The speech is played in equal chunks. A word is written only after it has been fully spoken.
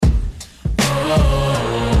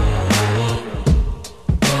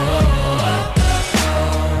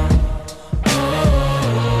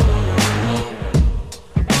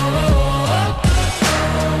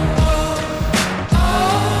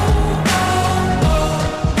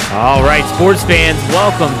All right, sports fans,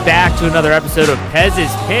 welcome back to another episode of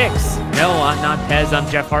Pez's Picks. No, I'm not Pez, I'm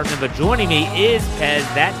Jeff Hartman, but joining me is Pez,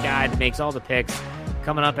 that guy that makes all the picks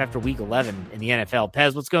coming up after Week 11 in the NFL.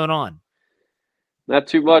 Pez, what's going on? Not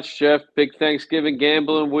too much, Jeff. Big Thanksgiving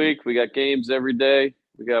gambling week. We got games every day.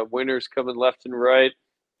 We got winners coming left and right.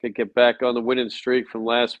 Could get back on the winning streak from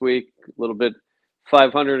last week. A little bit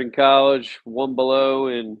 500 in college, one below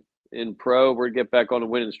in pro. We're going to get back on the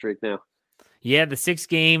winning streak now. Yeah, the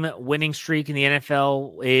 6-game winning streak in the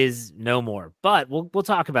NFL is no more, but we'll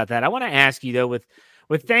talk about that. I want to ask you, though, with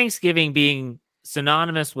Thanksgiving being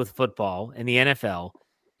synonymous with football in the NFL,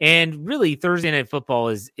 and really Thursday Night Football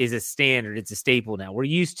is a standard. It's a staple now. We're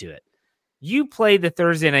used to it. You played the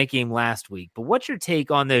Thursday night game last week, but what's your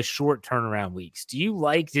take on those short turnaround weeks? Do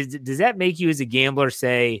you does that make you as a gambler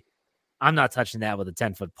say, I'm not touching that with a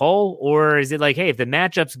 10-foot pole? Or is it like, hey, if the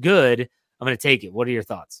matchup's good, I'm going to take it? What are your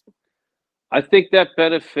thoughts? I think that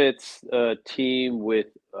benefits a team with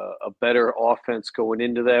a better offense going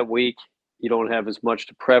into that week. You don't have as much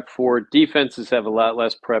to prep for. Defenses have a lot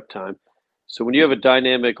less prep time. So when you have a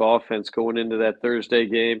dynamic offense going into that Thursday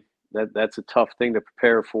game, that's a tough thing to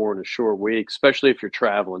prepare for in a short week, especially if you're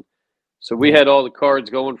traveling. So we had all the cards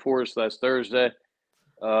going for us last Thursday.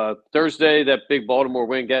 Thursday, that big Baltimore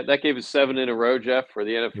win, that gave us 7 in a row, Jeff, for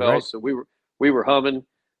the NFL. Right. So we were humming.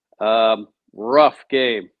 Rough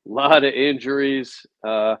game, a lot of injuries,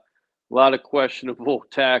 a lot of questionable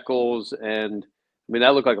tackles, and I mean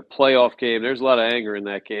that looked like a playoff game. There's a lot of anger in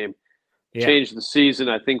that game. Yeah. Changed the season,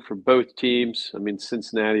 I think, for both teams. I mean,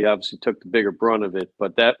 Cincinnati obviously took the bigger brunt of it,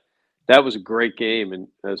 but that was a great game, and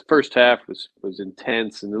the first half was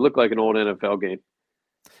intense, and it looked like an old NFL game.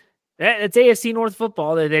 It's AFC North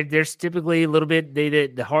football. There's typically a little bit.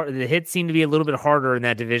 The hits seem to be a little bit harder in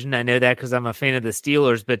that division. I know that because I'm a fan of the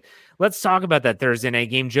Steelers. But let's talk about that Thursday night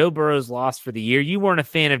game. Joe Burrow's lost for the year. You weren't a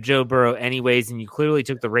fan of Joe Burrow anyways, and you clearly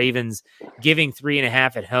took the Ravens, giving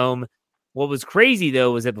 3.5 at home. What was crazy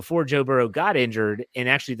though was that before Joe Burrow got injured, and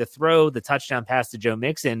actually the touchdown pass to Joe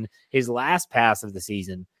Mixon, his last pass of the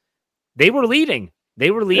season, they were leading. They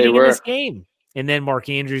were leading in this game, and then Mark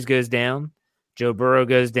Andrews goes down. Joe Burrow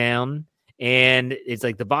goes down, and it's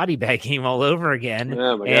like the body bag game all over again.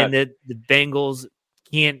 Oh and the Bengals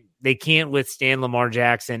can't withstand Lamar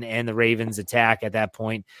Jackson and the Ravens attack at that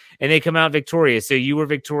point, and they come out victorious. So you were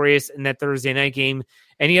victorious in that Thursday night game.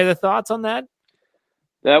 Any other thoughts on that?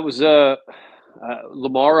 That was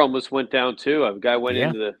Lamar almost went down too. A guy went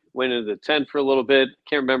into the tent for a little bit.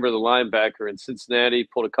 Can't remember the linebacker in Cincinnati,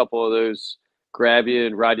 pulled a couple of those grab you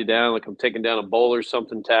and ride you down like I'm taking down a bowl or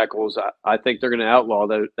something tackles. I think they're going to outlaw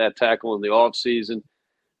that tackle in the offseason.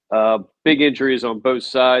 Big injuries on both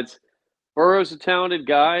sides. Burrow's a talented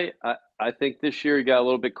guy. I think this year he got a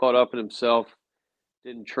little bit caught up in himself.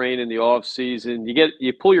 Didn't train in the offseason.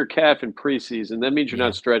 You pull your calf in preseason. That means you're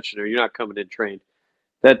not stretching or you're not coming in trained.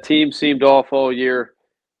 That team seemed off all year.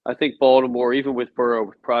 I think Baltimore, even with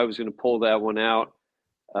Burrow, probably was going to pull that one out.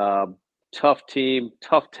 Tough team,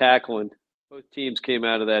 tough tackling. Both teams came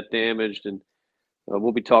out of that damaged, and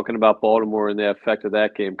we'll be talking about Baltimore and the effect of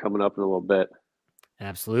that game coming up in a little bit.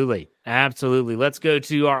 Absolutely. Let's go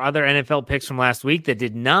to our other NFL picks from last week that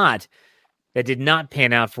did not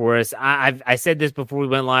pan out for us. I said this before we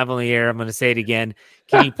went live on the air. I'm going to say it again.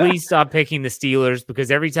 Can you please stop picking the Steelers?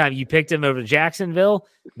 Because every time you picked them over Jacksonville,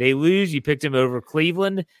 they lose. You picked them over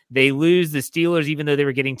Cleveland, they lose. The Steelers, even though they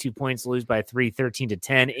were getting 2 points, lose by 3,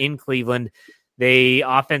 13-10 in Cleveland. The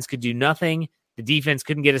offense could do nothing. The defense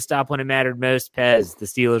couldn't get a stop when it mattered most. Pez, the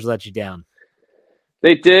Steelers let you down.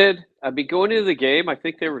 They did. I mean, going into the game, I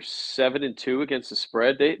think they were 7-2 against the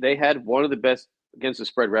spread. They had one of the best against the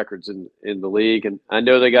spread records in the league, and I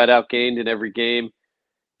know they got outgained in every game.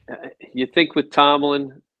 You think with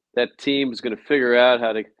Tomlin, that team is going to figure out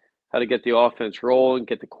how to get the offense rolling,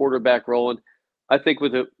 get the quarterback rolling. I think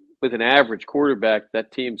with an average quarterback,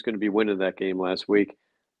 that team's going to be winning that game last week.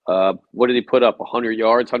 What did he put up? 100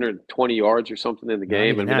 yards, 120 yards or something in the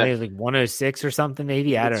game? I mean, that was like 106 or something,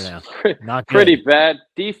 maybe. I don't know. Not pretty bad.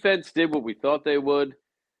 Defense did what we thought they would.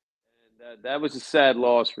 And that was a sad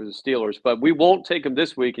loss for the Steelers. But we won't take them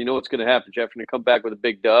this week. You know what's going to happen, Jeff. They're going to come back with a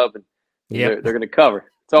big dub, and they're going to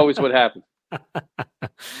cover. It's always what happens.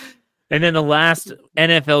 And then the last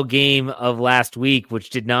NFL game of last week, which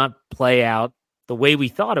did not play out the way we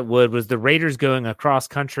thought it would, was the Raiders going across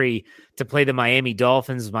country to play the Miami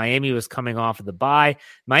Dolphins. Miami was coming off of the bye.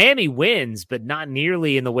 Miami wins, but not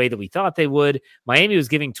nearly in the way that we thought they would. Miami was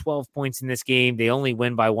giving 12 points in this game. They only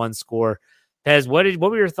win by 1 score. Pez, what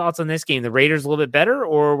were your thoughts on this game? The Raiders a little bit better,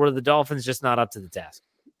 or were the Dolphins just not up to the task?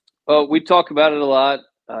 Well, we talk about it a lot.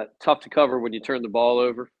 Tough to cover when you turn the ball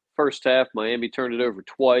over. first half. Miami turned it over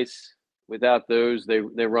twice. Without those, they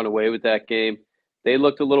run away with that game. They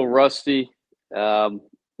looked a little rusty.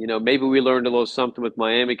 Maybe we learned a little something with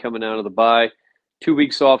Miami coming out of the bye. 2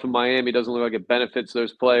 weeks off in Miami doesn't look like it benefits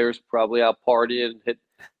those players. Probably out partying,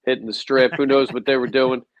 hitting the strip. Who knows what they were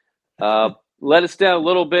doing? Let us down a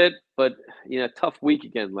little bit, but tough week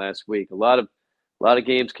again last week. A lot of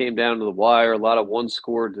games came down to the wire. A lot of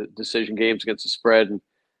one-score decision games against the spread, and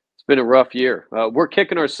it's been a rough year. We're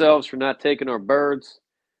kicking ourselves for not taking our birds.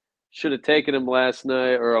 Should have taken them last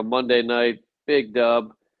night or on Monday night. Big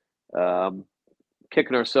dub.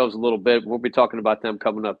 Kicking ourselves a little bit. We'll be talking about them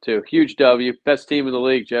coming up too. Huge W. Best team in the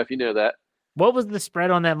league, Jeff. You know that. What was the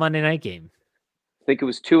spread on that Monday night game? I think it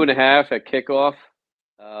was 2.5 at kickoff.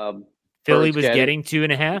 Philly was getting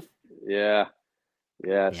 2.5? Yeah.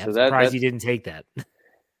 So I'm surprised you didn't take that.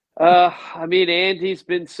 Andy's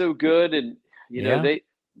been so good, and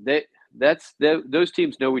those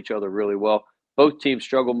teams know each other really well. Both teams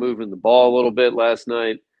struggled moving the ball a little bit last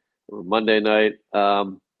night or Monday night.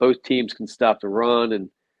 Both teams can stop the run and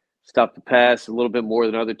stop the pass a little bit more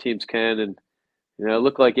than other teams can. And, it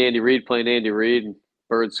looked like Andy Reid playing Andy Reid, and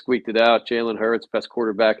Birds squeaked it out. Jalen Hurts, best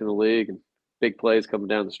quarterback in the league, and big plays coming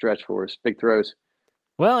down the stretch for us, big throws.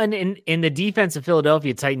 Well, and in the defense of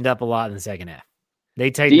Philadelphia tightened up a lot in the second half. They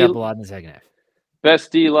tightened up a lot in the second half.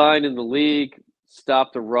 Best D-line in the league,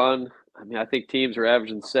 stopped the run. I think teams are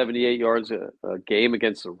averaging 78 yards a game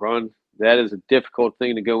against the run. That is a difficult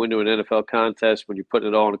thing to go into an NFL contest when you're putting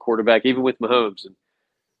it all on a quarterback, even with Mahomes.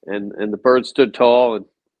 And the Birds stood tall, and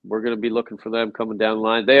we're going to be looking for them coming down the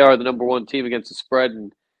line. They are the number one team against the spread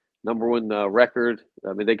and number one record.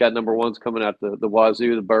 They got number ones coming out the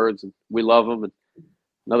wazoo, the Birds, and we love them. And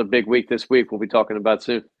another big week this week we'll be talking about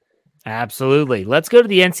soon. Absolutely. Let's go to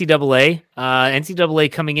the NCAA.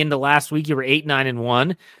 NCAA coming into last week, you were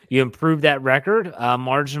 8-9-1. You improved that record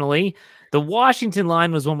marginally. The Washington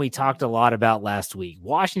line was one we talked a lot about last week.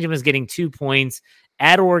 Washington was getting 2 points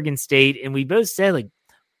at Oregon State, and we both said,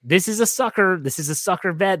 this is a sucker. This is a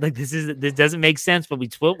sucker bet. This doesn't make sense, but we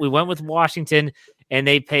went with Washington, and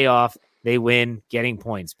they pay off. They win, getting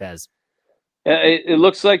points, Pez. It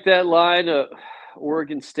looks like that line,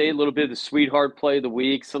 Oregon State, a little bit of the sweetheart play of the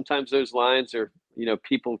week. Sometimes those lines are,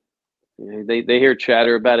 people, they hear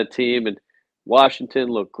chatter about a team, and Washington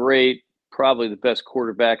looked great. Probably the best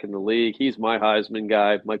quarterback in the league. He's my Heisman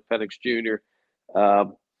guy, Mike Penix Jr.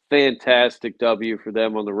 Fantastic W for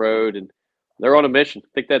them on the road, and they're on a mission. I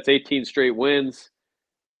think that's 18 straight wins.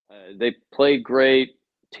 They played great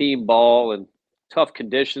team ball and tough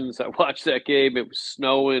conditions. I watched that game. It was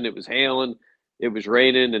snowing. It was hailing. It was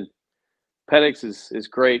raining, and Penix is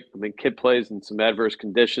great. Kid plays in some adverse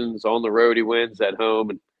conditions. On the road, he wins. At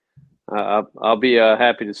home, and I'll be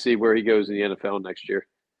happy to see where he goes in the NFL next year.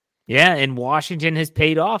 Yeah, and Washington has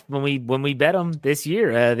paid off when we bet them this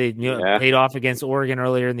year. They paid off against Oregon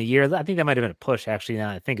earlier in the year. I think that might have been a push, actually, now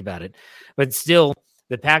that I think about it. But still,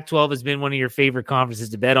 the Pac-12 has been one of your favorite conferences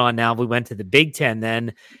to bet on. Now we went to the Big Ten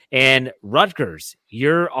then, and Rutgers,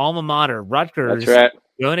 your alma mater, Rutgers. That's right.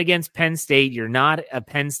 Going against Penn State, you're not a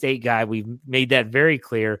Penn State guy. We've made that very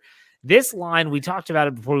clear. This line, we talked about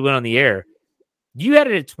it before we went on the air. You had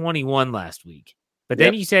it at 21 last week, but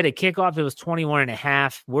then you said at kickoff it was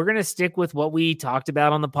 21.5. We're going to stick with what we talked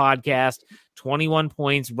about on the podcast, 21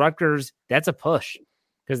 points. Rutgers, that's a push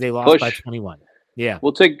because they lost by 21. Yeah.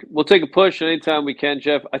 We'll take a push anytime we can,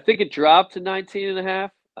 Jeff. I think it dropped to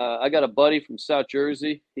 19.5. I got a buddy from South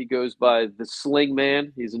Jersey. He goes by the Sling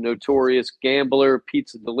Man. He's a notorious gambler,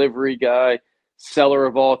 pizza delivery guy, seller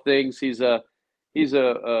of all things. He's a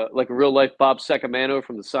like a real life Bob Secamano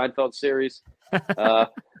from the Seinfeld series. You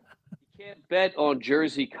can't bet on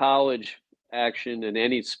Jersey College action in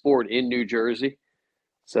any sport in New Jersey.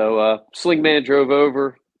 So Sling Man drove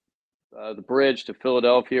over the bridge to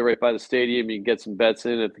Philadelphia, right by the stadium. You can get some bets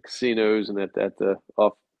in at the casinos and at the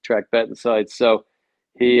off-track betting sites. So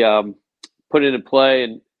he put it in play,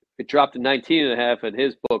 and it dropped to 19.5 at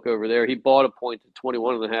his book over there. He bought a point to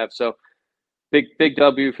 21.5. So big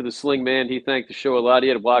W for the Sling Man. He thanked the show a lot. He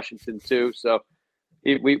had Washington too. So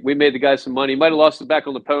we made the guy some money. He might have lost it back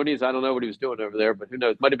on the ponies. I don't know what he was doing over there, but who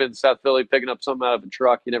knows? Might have been in South Philly picking up something out of a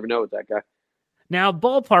truck. You never know with that guy. Now,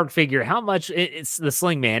 ballpark figure, how much it's the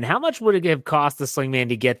Sling Man? How much would it have cost the Sling Man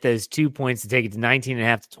to get those 2 points to take it to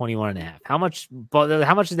 19.5 to 21.5? How much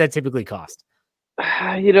does that typically cost?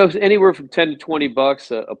 Anywhere from $10 to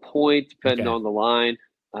 $20 a point, depending on the line.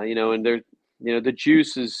 And there, the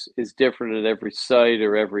juice is different at every site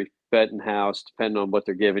or every betting house, depending on what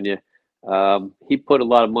they're giving you. He put a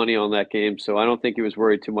lot of money on that game, so I don't think he was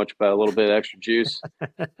worried too much about a little bit of extra juice.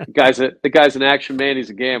 The guy's an action man. He's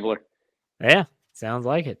a gambler. Yeah, Sounds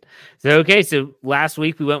like it. So last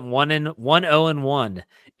week we went 1-0-1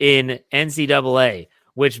 in NCAA,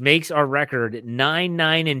 which makes our record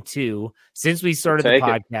 9-9-2 since we started the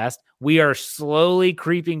podcast. We are slowly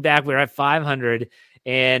creeping back. We're at 500,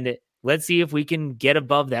 and let's see if we can get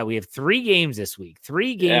above that. We have 3 games this week,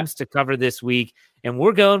 3 games to cover this week, and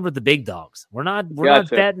we're going with the big dogs. We're not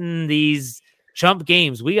betting these chump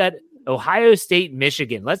games. We got Ohio State,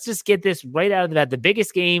 Michigan. Let's just get this right out of the bat. The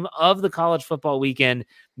biggest game of the college football weekend.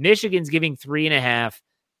 Michigan's giving 3.5.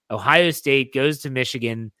 Ohio State goes to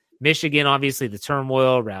Michigan. Michigan, obviously, the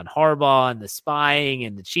turmoil around Harbaugh and the spying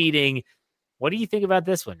and the cheating. What do you think about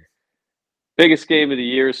this one? Biggest game of the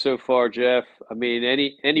year so far, Jeff. I mean,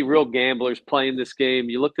 any real gamblers playing this game.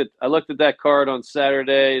 I looked at that card on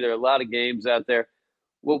Saturday. There are a lot of games out there.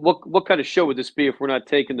 What kind of show would this be if we're not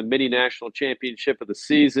taking the mini national championship of the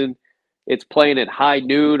season? It's playing at high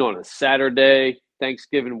noon on a Saturday,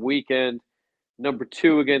 Thanksgiving weekend. Number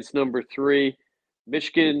 2 against number 3.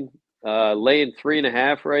 Michigan laying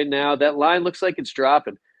 3.5 right now. That line looks like it's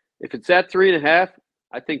dropping. If it's at 3.5,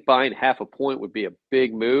 I think buying half a point would be a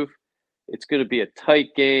big move. It's going to be a tight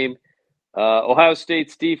game. Ohio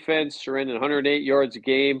State's defense surrendering 108 yards a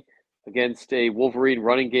game against a Wolverine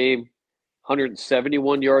running game,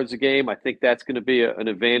 171 yards a game. I think that's going to be an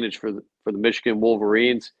advantage for the Michigan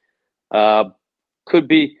Wolverines. Could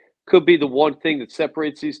be the one thing that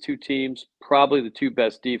separates these two teams. Probably the 2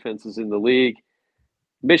 best defenses in the league.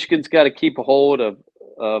 Michigan's got to keep a hold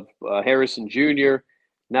of Harrison Jr.,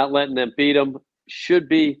 not letting them beat them. Should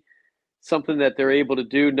be something that they're able to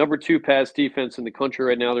do. Number 2 pass defense in the country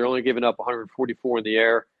right now. They're only giving up 144 in the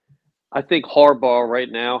air. I think Harbaugh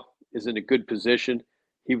right now is in a good position.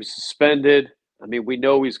 He was suspended. I mean, we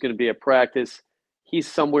know he's going to be at practice. He's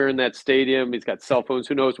somewhere in that stadium. He's got cell phones.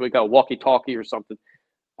 Who knows? We got a walkie-talkie or something.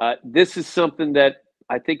 This is something that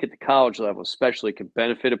I think at the college level especially can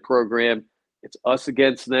benefit a program. It's us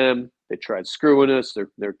against them. They tried screwing us.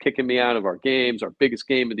 They're kicking me out of our games, our biggest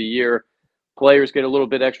game of the year. Players get a little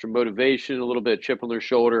bit extra motivation, a little bit of chip on their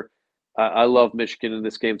shoulder. I love Michigan in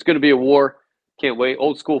this game. It's going to be a war. Can't wait.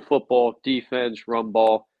 Old school football, defense, run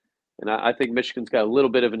ball. And I think Michigan's got a little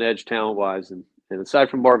bit of an edge talent-wise. And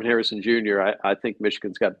aside from Marvin Harrison Jr., I think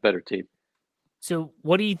Michigan's got a better team. So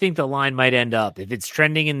what do you think the line might end up? If it's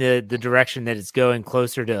trending in the direction that it's going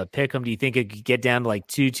closer to a pick 'em, do you think it could get down to like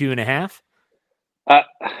 2.5?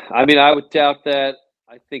 I mean, I would doubt that.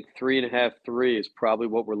 I think 3.5, 3 is probably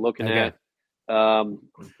what we're looking at. And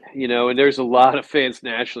there's a lot of fans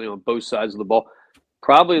nationally on both sides of the ball.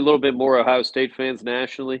 Probably a little bit more Ohio State fans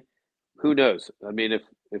nationally. Who knows? I mean, if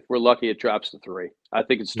we're lucky, it drops to 3. I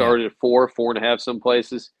think it started at 4, 4.5 some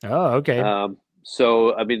places. Oh, okay.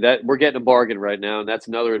 So, I mean, that we're getting a bargain right now, and that's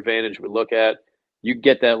another advantage we look at. You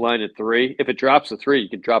get that line at 3. If it drops to 3, you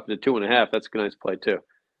can drop it to 2.5. That's a nice play too.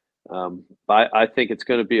 I think it's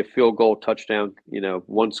going to be a field goal touchdown,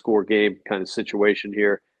 one score game kind of situation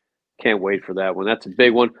here. Can't wait for that one. That's a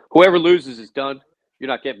big one. Whoever loses is done. You're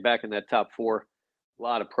not getting back in that top 4. A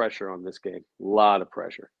lot of pressure on this game. A lot of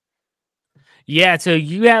pressure. Yeah, so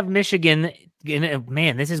you have Michigan.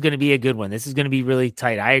 Man, this is going to be a good one. This is going to be really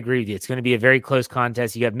tight. I agree with you. It's going to be a very close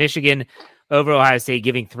contest. You have Michigan over Ohio State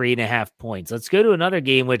giving 3.5 points. Let's go to another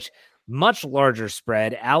game, which much larger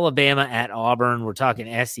spread. Alabama at Auburn. We're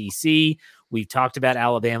talking SEC. We've talked about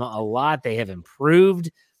Alabama a lot. They have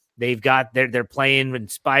improved. They've got they're playing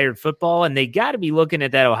inspired football, and they got to be looking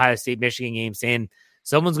at that Ohio State Michigan game saying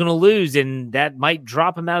someone's going to lose, and that might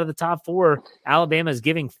drop them out of the top 4. Alabama is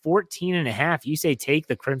giving 14.5. You say take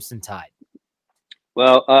the Crimson Tide.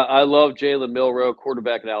 Well, I love Jalen Milroe,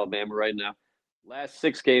 quarterback at Alabama right now. Last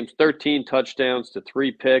 6 games, 13 touchdowns to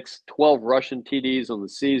 3 picks, 12 rushing TDs on the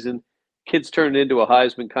season. Kid's turned into a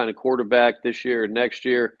Heisman kind of quarterback this year and next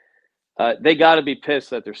year. They got to be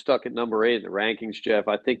pissed that they're stuck at number 8 in the rankings, Jeff.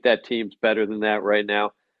 I think that team's better than that right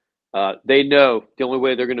now. They know the only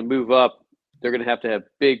way they're going to move up, they're going to have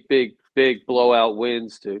big blowout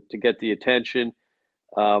wins to get the attention.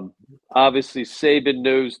 Obviously, Saban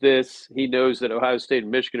knows this. He knows that Ohio State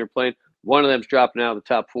and Michigan are playing. One of them's dropping out of the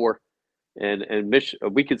top 4. And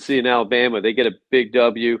we could see in Alabama, they get a big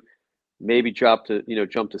W, maybe jump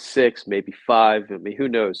to 6, maybe 5. I mean, who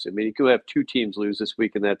knows? I mean, you could have 2 teams lose this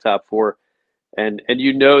week in that top 4. And that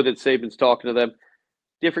Saban's talking to them.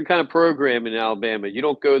 Different kind of program in Alabama. You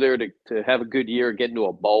don't go there to have a good year and get into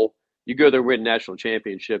a bowl. You go there win national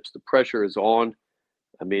championships. The pressure is on.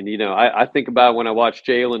 I mean, I think about when I watch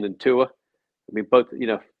Jalen and Tua. I mean, both,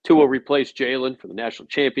 Tua replaced Jalen for the national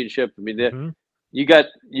championship. I mean, you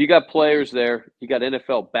got players there. You got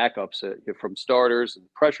NFL backups from starters, and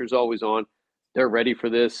pressure's always on. They're ready for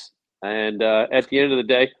this. And at the end of the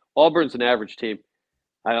day, Auburn's an average team.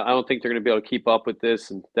 I don't think they're going to be able to keep up with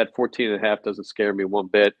this, and that 14.5 doesn't scare me one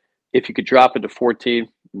bit. If you could drop it to 14,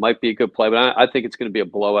 might be a good play, but I think it's going to be a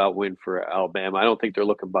blowout win for Alabama. I don't think they're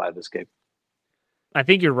looking by this game. I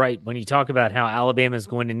think you're right when you talk about how Alabama is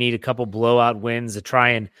going to need a couple blowout wins to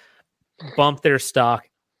try and bump their stock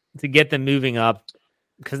to get them moving up,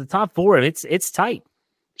 because the top four, it's tight.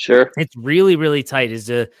 Sure. It's really, really tight as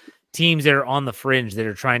the teams that are on the fringe that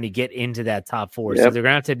are trying to get into that top four. Yep. So they're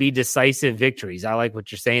going to have to be decisive victories. I like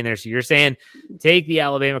what you're saying there. So you're saying take the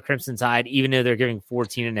Alabama Crimson Tide, even though they're giving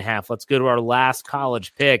 14.5. Let's go to our last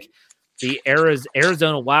college pick. The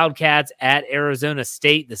Arizona Wildcats at Arizona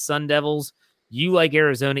State, the Sun Devils. You like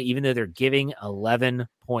Arizona, even though they're giving 11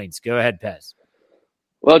 points. Go ahead, Pez.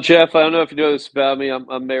 Well, Jeff, I don't know if you know this about me.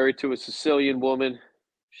 I'm married to a Sicilian woman.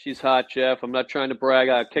 She's hot, Jeff. I'm not trying to brag.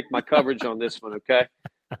 I kicked my coverage on this one, okay?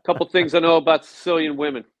 A couple things I know about Sicilian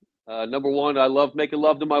women. Number one, I love making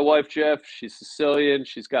love to my wife, Jeff. She's Sicilian.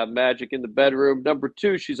 She's got magic in the bedroom. Number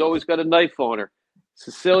two, she's always got a knife on her.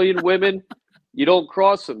 Sicilian women, you don't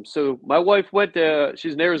cross them. So my wife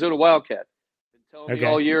she's an Arizona Wildcat. Been telling me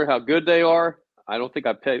all year how good they are. I don't think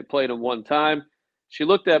I played them one time. She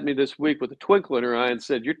looked at me this week with a twinkle in her eye and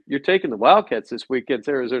said, "You're taking the Wildcats this week against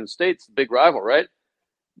Arizona State. It's the big rival, right?"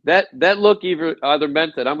 That look either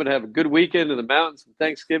meant that I'm going to have a good weekend in the mountains and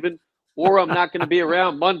Thanksgiving, or I'm not going to be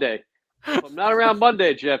around Monday. If I'm not around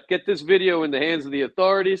Monday, Jeff, get this video in the hands of the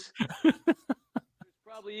authorities. There's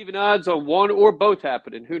probably even odds on one or both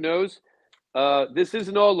happening. Who knows? This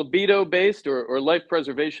isn't all libido-based or life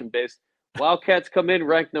preservation-based. Wildcats come in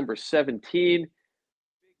ranked number 17. Big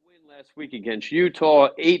win last week against Utah,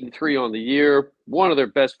 8-3 on the year. One of their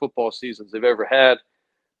best football seasons they've ever had.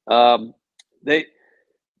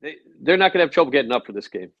 They're not going to have trouble getting up for this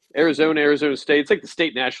game. Arizona State. It's like the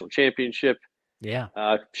state national championship. Yeah.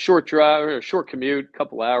 Short drive or short commute,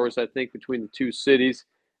 couple hours, I think, between the two cities.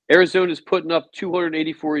 Arizona's putting up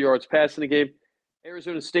 284 yards passing the game.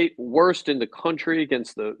 Arizona State worst in the country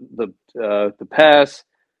against the pass.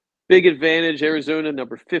 Big advantage. Arizona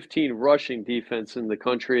number 15 rushing defense in the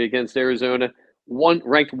country against Arizona.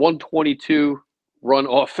 Ranked 122 run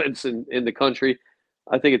offense in the country.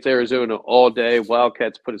 I think it's Arizona all day.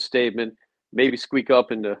 Wildcats put a statement, maybe squeak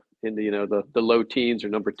up in the low teens or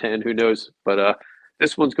number 10, who knows? But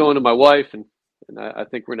this one's going to my wife, and I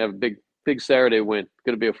think we're gonna have a big Saturday win. It's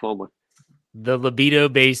gonna be a fun one. The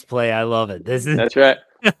libido-based play, I love it. That's right.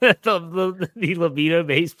 the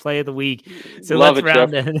libido-based play of the week. So let's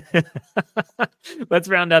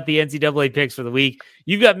round out the NCAA picks for the week.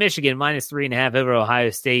 You've got Michigan -3.5 over Ohio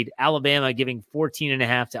State, Alabama giving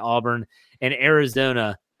 14.5 to Auburn, and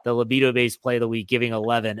Arizona, the libido-based play of the week, giving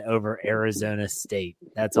 11 over Arizona State.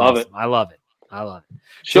 That's awesome. I love it.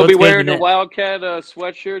 She'll be wearing the Wildcat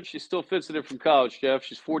sweatshirt. She still fits in it from college, Jeff.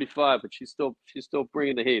 She's 45, but she's still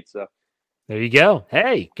bringing the heat. So there you go.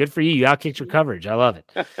 Hey, good for you. You outkicked your coverage. I love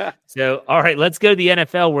it. So, all right, let's go to the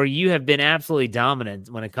NFL, where you have been absolutely dominant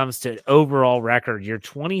when it comes to overall record. You're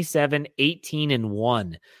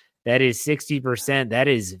 27-18-1. That is 60%. That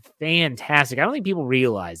is fantastic. I don't think people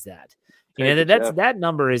realize that. That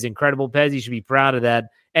number is incredible, Pez. You should be proud of that.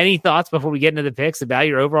 Any thoughts before we get into the picks about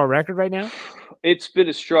your overall record right now? It's been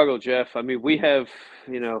a struggle, Jeff. I mean, we have,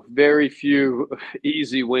 very few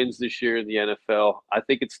easy wins this year in the NFL. I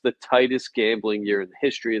think it's the tightest gambling year in the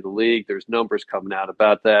history of the league. There's numbers coming out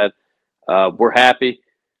about that. We're happy.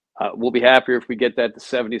 We'll be happier if we get that to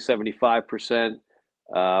 70-75%.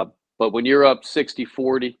 But when you're up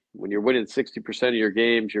 60-40, when you're winning 60% of your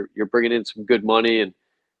games, you're bringing in some good money. And,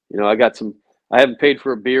 I haven't paid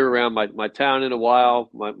for a beer around my town in a while.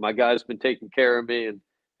 My guy's been taking care of me, and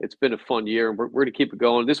it's been a fun year. And we're going to keep it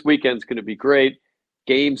going. This weekend's going to be great.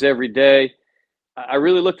 Games every day. I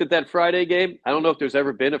really looked at that Friday game. I don't know if there's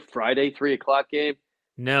ever been a Friday 3:00 game.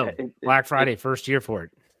 No, Black Friday, first year for it.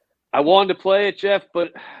 I wanted to play it, Jeff,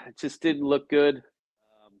 but it just didn't look good.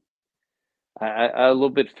 I a little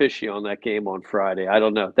bit fishy on that game on Friday. I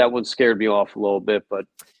don't know. That one scared me off a little bit, but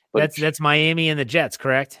that's Miami and the Jets,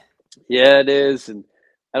 correct? Yeah, it is. And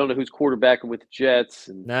I don't know who's quarterbacking with the Jets.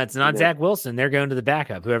 And no, it's not Zach Wilson. They're going to the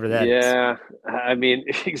backup, whoever that is. Yeah, I mean,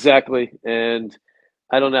 exactly. And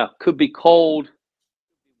I don't know. Could be cold,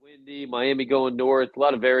 could be windy, Miami going north, a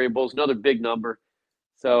lot of variables, another big number.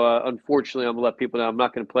 So, unfortunately, I'm going to let people know I'm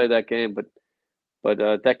not going to play that game, but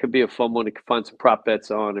that could be a fun one to find some prop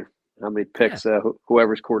bets on, or how many picks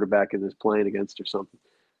whoever's quarterbacking is playing against or something.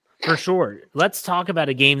 For sure. Let's talk about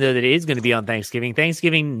a game, though, that is going to be on Thanksgiving.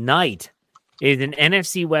 Thanksgiving night is an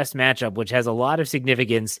NFC West matchup, which has a lot of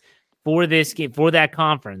significance. for this game, for that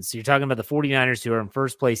conference. You're talking about the 49ers who are in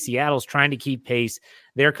first place. Seattle's trying to keep pace.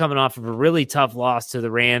 They're coming off of a really tough loss to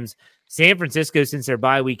the Rams. San Francisco, since their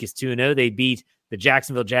bye week is 2-0, they beat the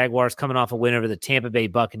Jacksonville Jaguars, coming off a win over the Tampa Bay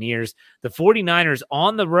Buccaneers. The 49ers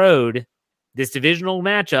on the road, this divisional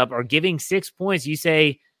matchup, are giving 6 points. You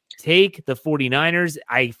say take the 49ers.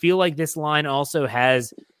 I feel like this line also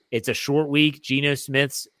has, it's a short week. Geno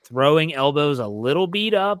Smith's throwing elbows a little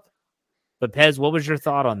beat up. But Pez, what was your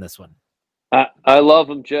thought on this one? I love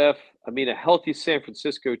him, Jeff. I mean, a healthy San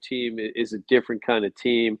Francisco team is a different kind of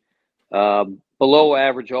team. Below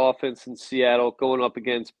average offense in Seattle, going up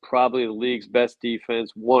against probably the league's best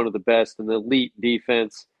defense, one of the best, an elite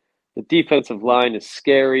defense. The defensive line is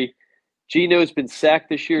scary. Geno's been sacked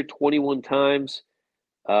this year 21 times.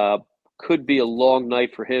 Could be a long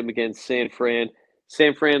night for him against San Fran.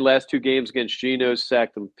 San Fran, last 2 games against Geno,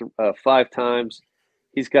 sacked him 5 times.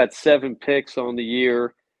 He's got 7 picks on the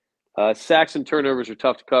year. Sacks and turnovers are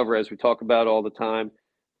tough to cover, as we talk about all the time.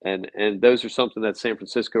 And those are something that San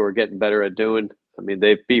Francisco are getting better at doing. I mean,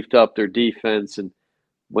 they've beefed up their defense, and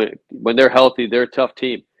when they're healthy, they're a tough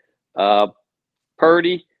team.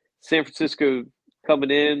 Purdy, San Francisco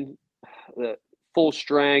coming in, full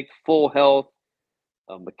strength, full health.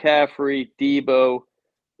 McCaffrey, Debo.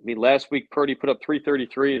 I mean, last week Purdy put up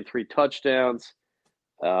 333 and 3 touchdowns.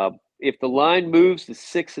 If the line moves to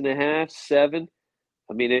 6.5, 7,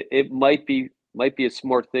 I mean, it might be a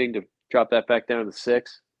smart thing to drop that back down to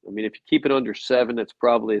 6. I mean, if you keep it under 7, that's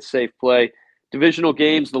probably a safe play. Divisional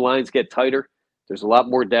games, the lines get tighter. There's a lot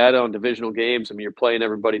more data on divisional games. I mean, you're playing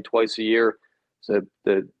everybody twice a year. So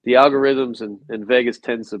the algorithms and Vegas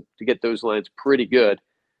tends to get those lines pretty good.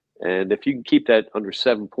 And if you can keep that under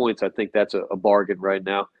 7 points, I think that's a bargain right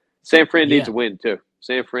now. San Fran needs a win, too.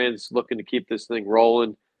 San Fran's looking to keep this thing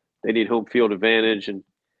rolling. They need home field advantage, and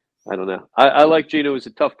I don't know. I like Geno. He's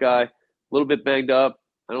a tough guy, a little bit banged up.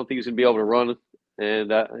 I don't think he's going to be able to run.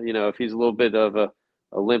 And, if he's a little bit of a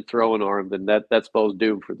limp throwing arm, then that spells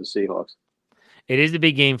doom for the Seahawks. It is a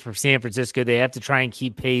big game for San Francisco. They have to try and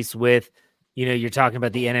keep pace with, you're talking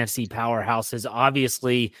about the NFC powerhouses.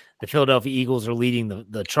 Obviously, the Philadelphia Eagles are leading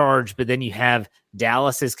the charge, but then you have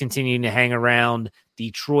Dallas is continuing to hang around.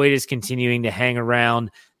 Detroit is continuing to hang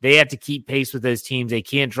around. They have to keep pace with those teams. They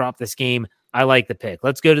can't drop this game. I like the pick.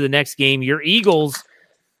 Let's go to the next game. Your Eagles,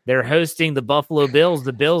 they're hosting the Buffalo Bills.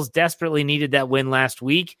 The Bills desperately needed that win last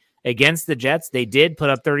week against the Jets. They did put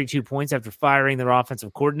up 32 points after firing their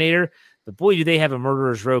offensive coordinator. But boy, do they have a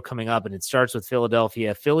murderer's row coming up, and it starts with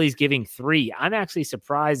Philadelphia. Philly's giving 3. I'm actually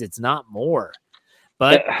surprised it's not more,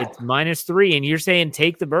 but it's -3, and you're saying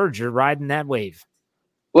take the Birds. You're riding that wave.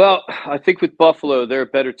 Well, I think with Buffalo, they're a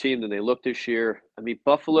better team than they looked this year. I mean,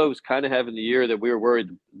 Buffalo was kind of having the year that we were worried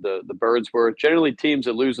the Birds were. Generally, teams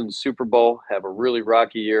that lose in the Super Bowl have a really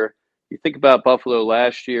rocky year. You think about Buffalo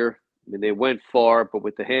last year. I mean, they went far, but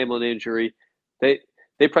with the Hamlin injury, they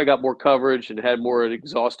probably got more coverage and had more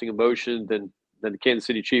exhausting emotion than the Kansas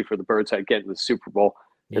City Chiefs or the Birds had getting the Super Bowl.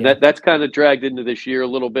 And that's kind of dragged into this year a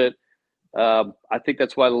little bit. I think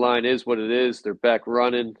that's why the line is what it is. They're back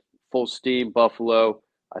running, full steam, Buffalo.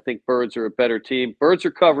 I think Birds are a better team. Birds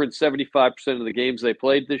are covering 75% of the games they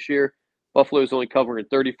played this year. Buffalo's only covering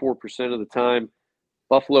 34% of the time.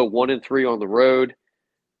 Buffalo 1-3 on the road.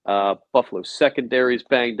 Buffalo's secondary is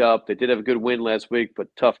banged up. They did have a good win last week, but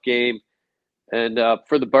tough game. And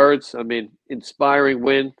for the Birds, I mean, inspiring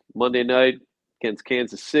win Monday night against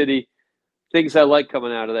Kansas City. Things I like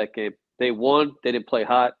coming out of that game. They won. They didn't play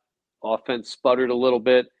hot. Offense sputtered a little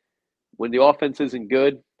bit. When the offense isn't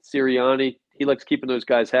good, Sirianni, he likes keeping those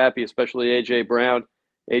guys happy, especially A.J. Brown.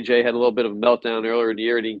 A.J. had a little bit of a meltdown earlier in the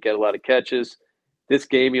year. He didn't get a lot of catches. This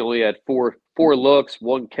game, he only had four looks,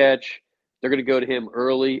 1 catch. They're going to go to him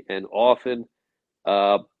early and often.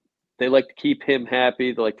 They like to keep him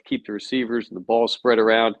happy. They like to keep the receivers and the ball spread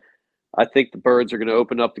around. I think the Birds are going to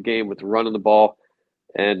open up the game with the run of the ball.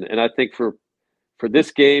 And I think for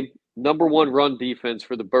this game, number 1 run defense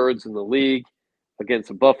for the Birds in the league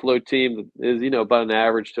against a Buffalo team that is, about an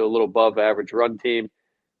average to a little above average run team.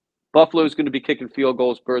 Buffalo is going to be kicking field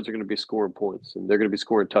goals. Birds are going to be scoring points, and they're going to be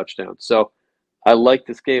scoring touchdowns. So I like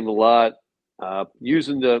this game a lot.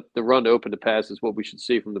 Using the run to open the pass is what we should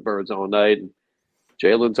see from the Birds all night. And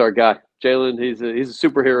Jalen's our guy. Jalen, he's a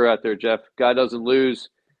superhero out there, Jeff. Guy doesn't lose.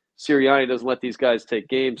 Sirianni doesn't let these guys take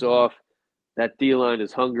games off. That D-line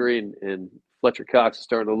is hungry, and Fletcher Cox is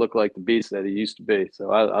starting to look like the beast that he used to be.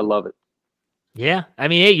 So I love it. Yeah. I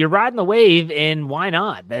mean, hey, you're riding the wave, and why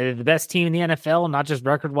not? They're the best team in the NFL, not just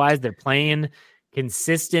record-wise. They're playing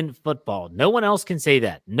consistent football. No one else can say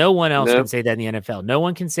that. No one else can say that in the NFL. No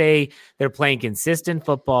one can say they're playing consistent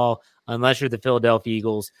football unless you're the Philadelphia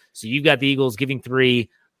Eagles. So you've got the Eagles giving 3.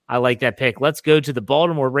 I like that pick. Let's go to the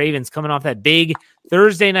Baltimore Ravens coming off that big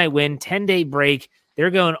Thursday night win, 10-day break.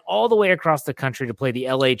 They're going all the way across the country to play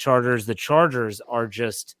the LA Chargers. The Chargers are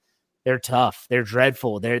they're tough. They're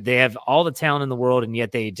dreadful. They have all the talent in the world, and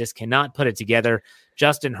yet they just cannot put it together.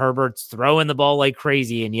 Justin Herbert's throwing the ball like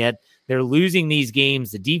crazy, and yet they're losing these games.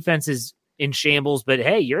 The defense is in shambles, but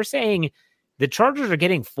hey, you're saying the Chargers are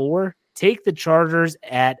getting 4? Take the Chargers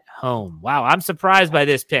at home. Wow, I'm surprised by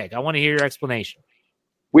this pick. I want to hear your explanation.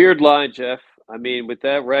 Weird line, Jeff. I mean, with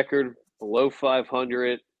that record below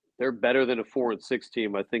 500, they're better than a 4-6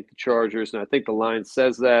 team. I think the Chargers, and I think the line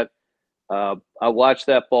says that. I watched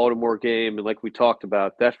that Baltimore game, and like we talked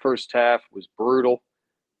about, that first half was brutal.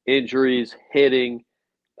 Injuries, hitting,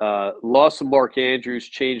 loss of Mark Andrews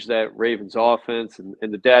changed that Ravens offense,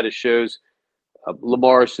 and the data shows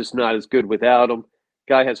Lamar is just not as good without him.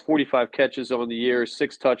 Guy has 45 catches on the year,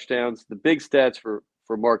 6 touchdowns. The big stats for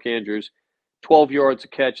Mark Andrews, 12 yards a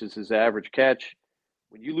catch is his average catch.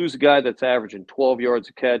 When you lose a guy that's averaging 12 yards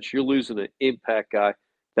a catch, you're losing an impact guy.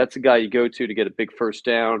 That's a guy you go to get a big first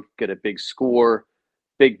down, get a big score,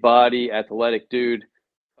 big body, athletic dude,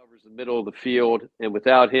 covers the middle of the field. And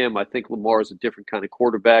without him, I think Lamar is a different kind of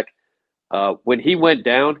quarterback. When he went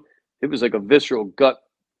down, it was like a visceral gut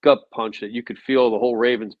punch that you could feel the whole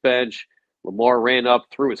Ravens bench. Lamar ran up,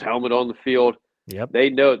 threw his helmet on the field. Yep. They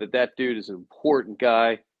know that dude is an important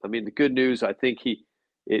guy. I mean, the good news, I think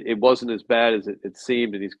it wasn't as bad as it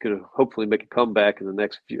seemed, and he's going to hopefully make a comeback in the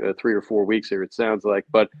next 3 or 4 weeks here, it sounds like.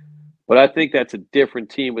 But I think that's a different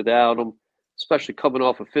team without him, especially coming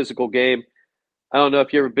off a physical game. I don't know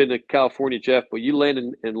if you've ever been to California, Jeff, but you land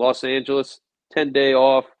in Los Angeles, 10-day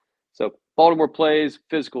off. So Baltimore plays,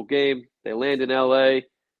 physical game. They land in L.A.,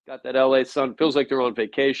 got that L.A. sun. Feels like they're on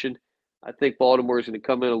vacation. I think Baltimore is going to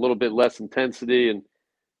come in a little bit less intensity,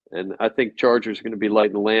 and I think Chargers are going to be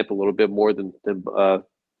lighting the lamp a little bit more than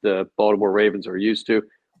the Baltimore Ravens are used to.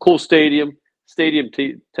 Cool stadium.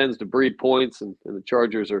 Tends to breed points, and the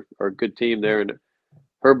Chargers are a good team there. And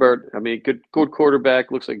Herbert, I mean, good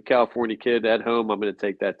quarterback. Looks like a California kid at home. I'm going to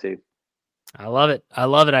take that team. I love it.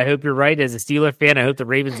 I hope you're right. As a Steeler fan, I hope the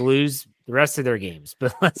Ravens lose the rest of their games.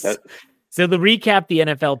 But so to recap the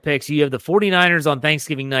NFL picks, you have the 49ers on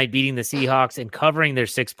Thanksgiving night beating the Seahawks and covering their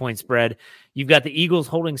 6-point spread. You've got the Eagles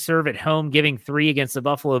holding serve at home, giving 3 against the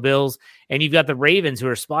Buffalo Bills. And you've got the Ravens who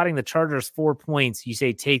are spotting the Chargers 4 points. You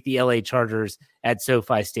say take the LA Chargers at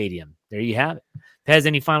SoFi Stadium. There you have it. Pez,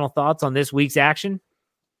 any final thoughts on this week's action?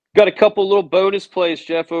 Got a couple little bonus plays,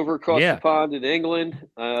 Jeff, over across the pond in England.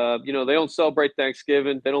 They don't celebrate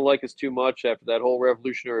Thanksgiving. They don't like us too much after that whole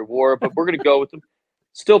Revolutionary War, but we're going to go with them.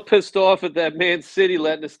 Still pissed off at that Man City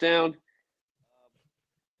letting us down.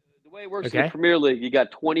 The way it works in the Premier League, you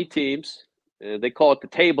got 20 teams. They call it the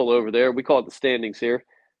table over there. We call it the standings here.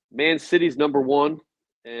 Man City's number 1,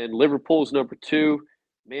 and Liverpool's number 2.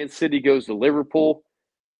 Man City goes to Liverpool.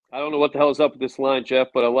 I don't know what the hell is up with this line, Jeff,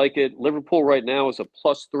 but I like it. Liverpool right now is a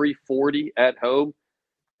plus 340 at home.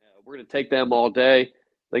 We're going to take them all day.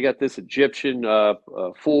 They got this Egyptian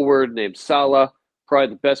forward named Salah,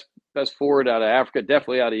 probably the best forward out of Africa,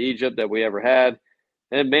 definitely out of Egypt that we ever had.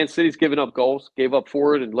 And Man City's given up goals, gave up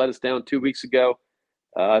forward and let us down 2 weeks ago.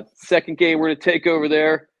 Second game we're going to take over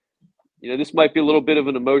there. This might be a little bit of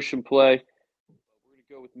an emotion play. We're going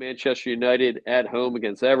to go with Manchester United at home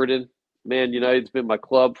against Everton. Man, United's been my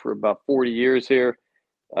club for about 40 years here.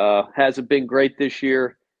 Hasn't been great this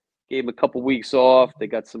year. Gave them a couple weeks off. They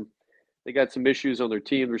got some issues on their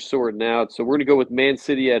team they're sorting out. So we're going to go with Man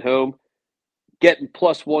City at home. Getting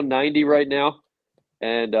plus 190 right now,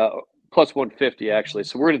 and plus 150 actually.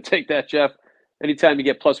 So we're going to take that, Jeff. Anytime you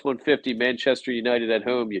get plus 150, Manchester United at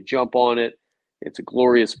home, you jump on it. It's a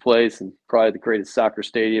glorious place and probably the greatest soccer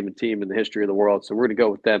stadium and team in the history of the world. So we're going to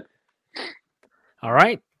go with them. All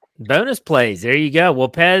right. Bonus plays. There you go. Well,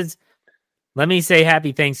 Pez, let me say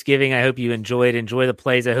happy Thanksgiving. I hope you enjoyed. Enjoy the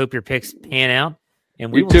plays. I hope your picks pan out.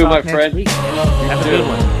 And we will talk next week. Have a good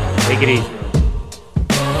one. Take it easy.